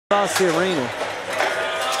across the arena.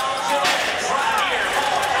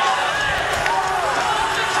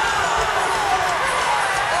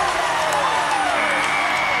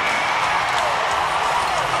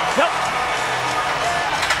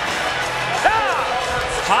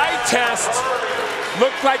 High test.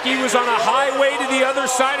 Looked like he was on a highway to the other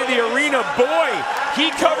side of the arena. Boy,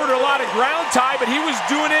 he covered a lot of ground, Ty, but he was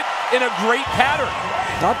doing it in a great pattern.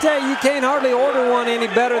 I'll tell you, you can't hardly order one any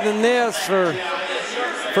better than this for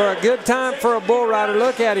a good time for a bull rider.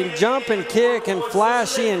 Look at him jumping, kicking,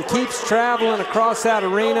 flashy, and keeps traveling across that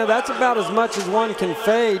arena. That's about as much as one can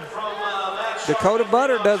fade. Dakota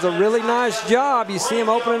Buttar does a really nice job. You see him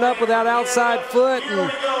opening up with that outside foot and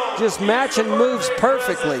just matching moves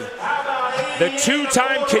perfectly. The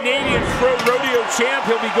two-time Canadian Pro Rodeo champ,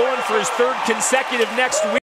 he'll be going for his third consecutive next week.